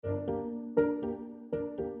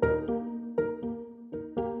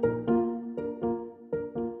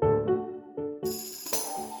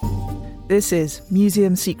This is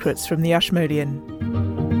Museum Secrets from the Ashmolean.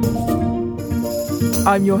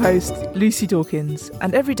 I'm your host, Lucy Dawkins,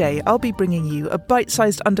 and every day I'll be bringing you a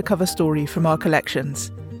bite-sized undercover story from our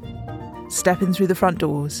collections. Step in through the front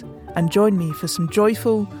doors and join me for some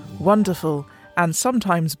joyful, wonderful, and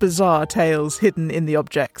sometimes bizarre tales hidden in the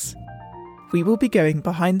objects. We will be going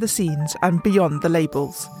behind the scenes and beyond the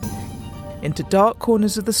labels, into dark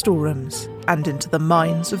corners of the storerooms and into the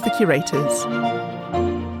minds of the curators.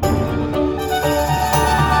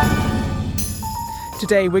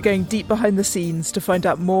 Today we're going deep behind the scenes to find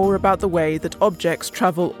out more about the way that objects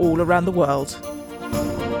travel all around the world.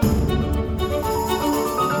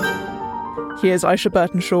 Here's Aisha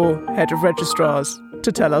Burtonshaw, Head of Registrars,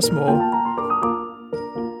 to tell us more.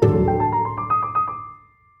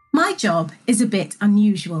 My job is a bit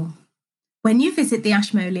unusual. When you visit the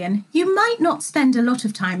Ashmolean, you might not spend a lot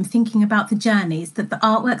of time thinking about the journeys that the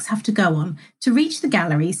artworks have to go on to reach the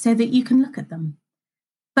galleries so that you can look at them.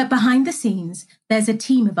 But behind the scenes, there's a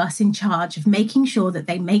team of us in charge of making sure that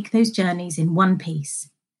they make those journeys in one piece.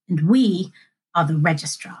 And we are the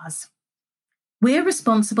registrars. We're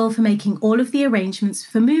responsible for making all of the arrangements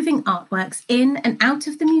for moving artworks in and out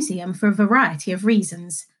of the museum for a variety of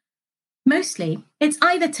reasons. Mostly, it's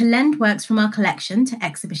either to lend works from our collection to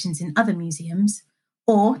exhibitions in other museums,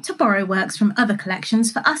 or to borrow works from other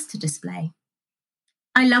collections for us to display.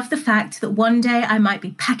 I love the fact that one day I might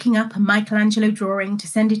be packing up a Michelangelo drawing to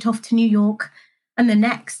send it off to New York, and the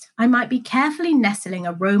next I might be carefully nestling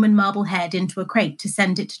a Roman marble head into a crate to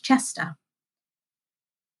send it to Chester.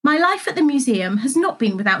 My life at the museum has not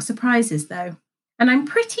been without surprises, though, and I'm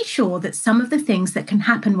pretty sure that some of the things that can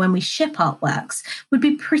happen when we ship artworks would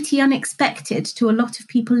be pretty unexpected to a lot of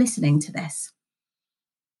people listening to this.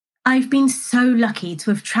 I've been so lucky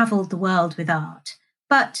to have travelled the world with art,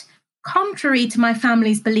 but contrary to my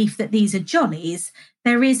family's belief that these are jollies,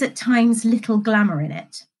 there is at times little glamour in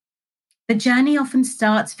it. The journey often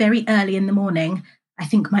starts very early in the morning. I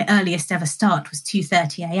think my earliest ever start was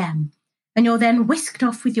 2:30 a.m, and you're then whisked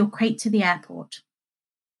off with your crate to the airport.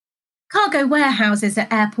 Cargo warehouses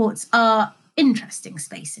at airports are interesting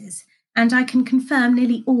spaces, and I can confirm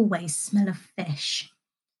nearly always smell of fish.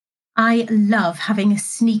 I love having a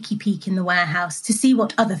sneaky peek in the warehouse to see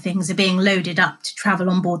what other things are being loaded up to travel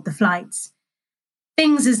on board the flights.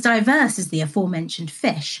 Things as diverse as the aforementioned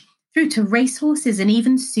fish, through to racehorses and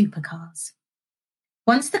even supercars.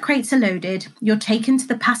 Once the crates are loaded, you're taken to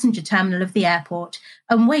the passenger terminal of the airport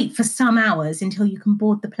and wait for some hours until you can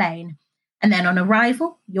board the plane. And then on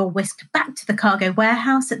arrival, you're whisked back to the cargo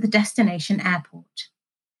warehouse at the destination airport.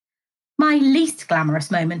 My least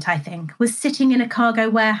glamorous moment, I think, was sitting in a cargo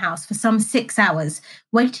warehouse for some 6 hours,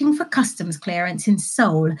 waiting for customs clearance in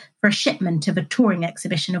Seoul for a shipment of a touring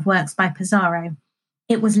exhibition of works by Pissarro.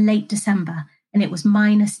 It was late December, and it was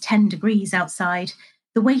minus 10 degrees outside.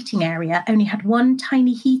 The waiting area only had one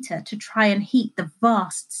tiny heater to try and heat the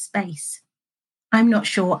vast space. I'm not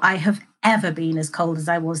sure I have ever been as cold as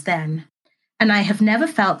I was then. And I have never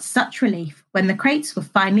felt such relief when the crates were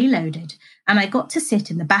finally loaded and I got to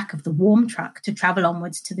sit in the back of the warm truck to travel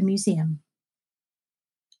onwards to the museum.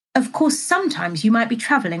 Of course, sometimes you might be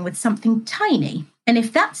travelling with something tiny, and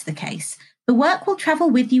if that's the case, the work will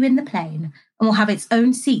travel with you in the plane and will have its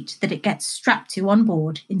own seat that it gets strapped to on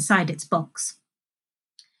board inside its box.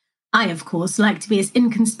 I, of course, like to be as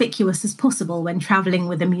inconspicuous as possible when travelling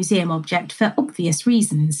with a museum object for obvious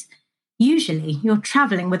reasons. Usually, you're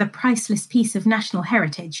travelling with a priceless piece of national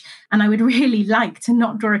heritage, and I would really like to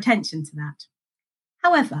not draw attention to that.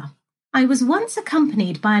 However, I was once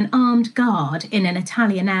accompanied by an armed guard in an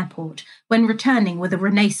Italian airport when returning with a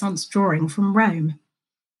Renaissance drawing from Rome.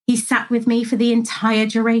 He sat with me for the entire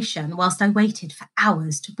duration whilst I waited for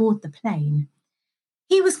hours to board the plane.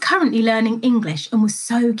 He was currently learning English and was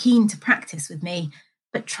so keen to practice with me,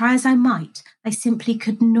 but try as I might, I simply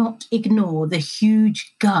could not ignore the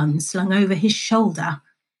huge gun slung over his shoulder.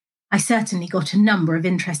 I certainly got a number of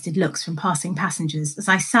interested looks from passing passengers as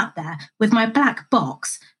I sat there with my black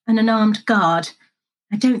box and an armed guard.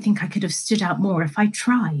 I don't think I could have stood out more if I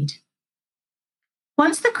tried.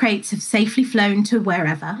 Once the crates have safely flown to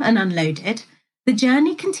wherever and unloaded, the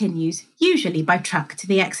journey continues, usually by truck, to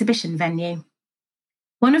the exhibition venue.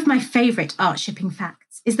 One of my favourite art shipping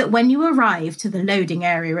facts is that when you arrive to the loading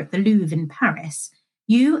area at the Louvre in Paris,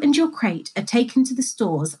 you and your crate are taken to the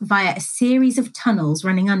stores via a series of tunnels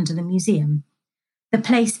running under the museum. The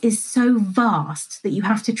place is so vast that you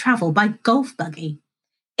have to travel by golf buggy.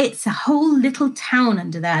 It's a whole little town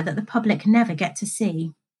under there that the public never get to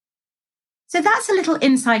see. So that's a little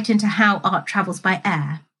insight into how art travels by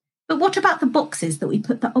air. But what about the boxes that we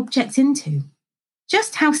put the objects into?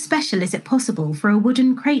 Just how special is it possible for a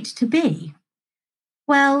wooden crate to be?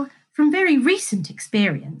 Well, from very recent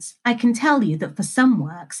experience, I can tell you that for some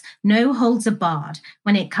works, no holds are barred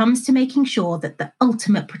when it comes to making sure that the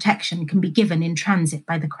ultimate protection can be given in transit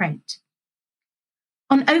by the crate.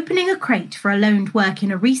 On opening a crate for a loaned work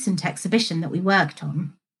in a recent exhibition that we worked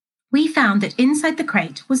on, we found that inside the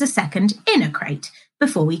crate was a second inner crate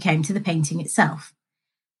before we came to the painting itself.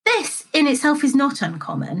 This in itself is not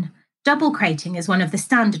uncommon. Double crating is one of the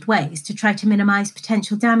standard ways to try to minimise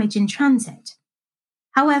potential damage in transit.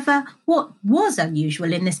 However, what was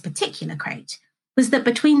unusual in this particular crate was that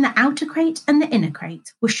between the outer crate and the inner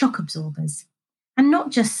crate were shock absorbers. And not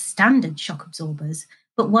just standard shock absorbers,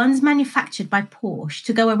 but ones manufactured by Porsche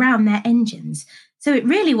to go around their engines. So it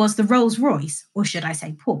really was the Rolls-Royce, or should I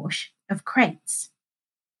say Porsche, of crates.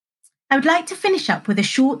 I would like to finish up with a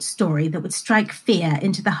short story that would strike fear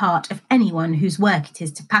into the heart of anyone whose work it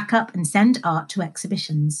is to pack up and send art to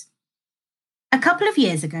exhibitions. A couple of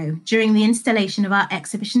years ago, during the installation of our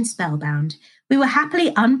exhibition Spellbound, we were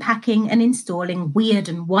happily unpacking and installing weird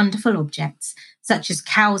and wonderful objects, such as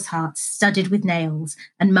cows' hearts studded with nails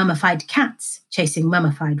and mummified cats chasing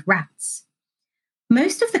mummified rats.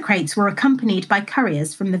 Most of the crates were accompanied by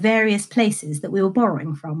couriers from the various places that we were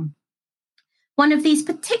borrowing from. One of these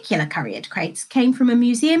particular couriered crates came from a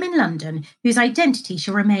museum in London whose identity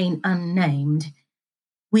shall remain unnamed.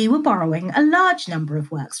 We were borrowing a large number of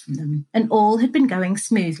works from them, and all had been going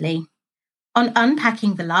smoothly. On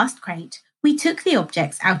unpacking the last crate, we took the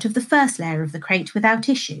objects out of the first layer of the crate without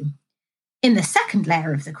issue. In the second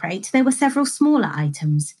layer of the crate, there were several smaller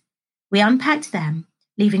items. We unpacked them,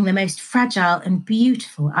 leaving the most fragile and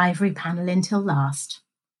beautiful ivory panel until last.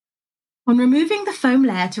 On removing the foam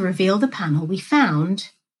layer to reveal the panel, we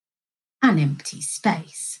found an empty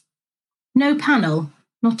space. No panel,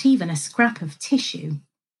 not even a scrap of tissue.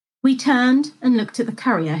 We turned and looked at the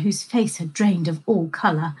courier, whose face had drained of all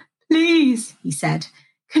colour. "Please," he said,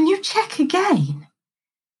 "can you check again?"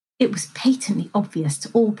 It was patently obvious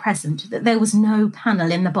to all present that there was no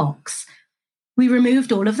panel in the box. We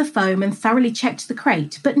removed all of the foam and thoroughly checked the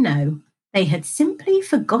crate, but no, they had simply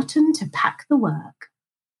forgotten to pack the work.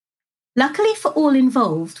 Luckily for all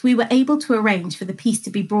involved, we were able to arrange for the piece to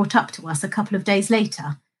be brought up to us a couple of days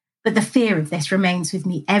later. But the fear of this remains with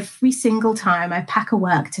me every single time I pack a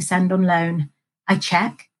work to send on loan. I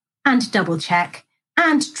check, and double check,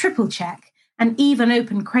 and triple check, and even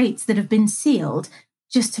open crates that have been sealed,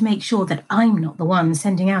 just to make sure that I'm not the one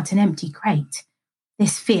sending out an empty crate.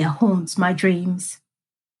 This fear haunts my dreams.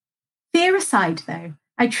 Fear aside, though,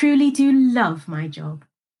 I truly do love my job.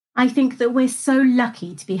 I think that we're so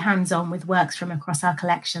lucky to be hands-on with works from across our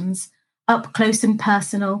collections, up close and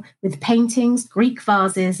personal, with paintings, Greek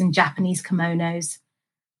vases and Japanese kimonos.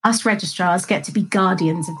 Us registrars get to be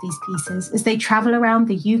guardians of these pieces as they travel around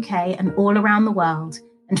the UK and all around the world,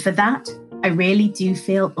 and for that, I really do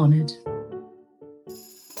feel honoured.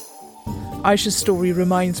 Aisha's story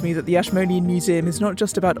reminds me that the Ashmolean Museum is not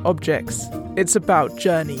just about objects, it's about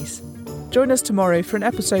journeys. Join us tomorrow for an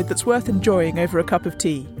episode that's worth enjoying over a cup of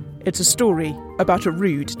tea. It's a story about a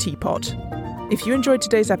rude teapot. If you enjoyed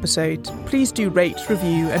today's episode, please do rate,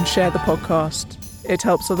 review and share the podcast. It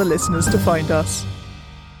helps other listeners to find us.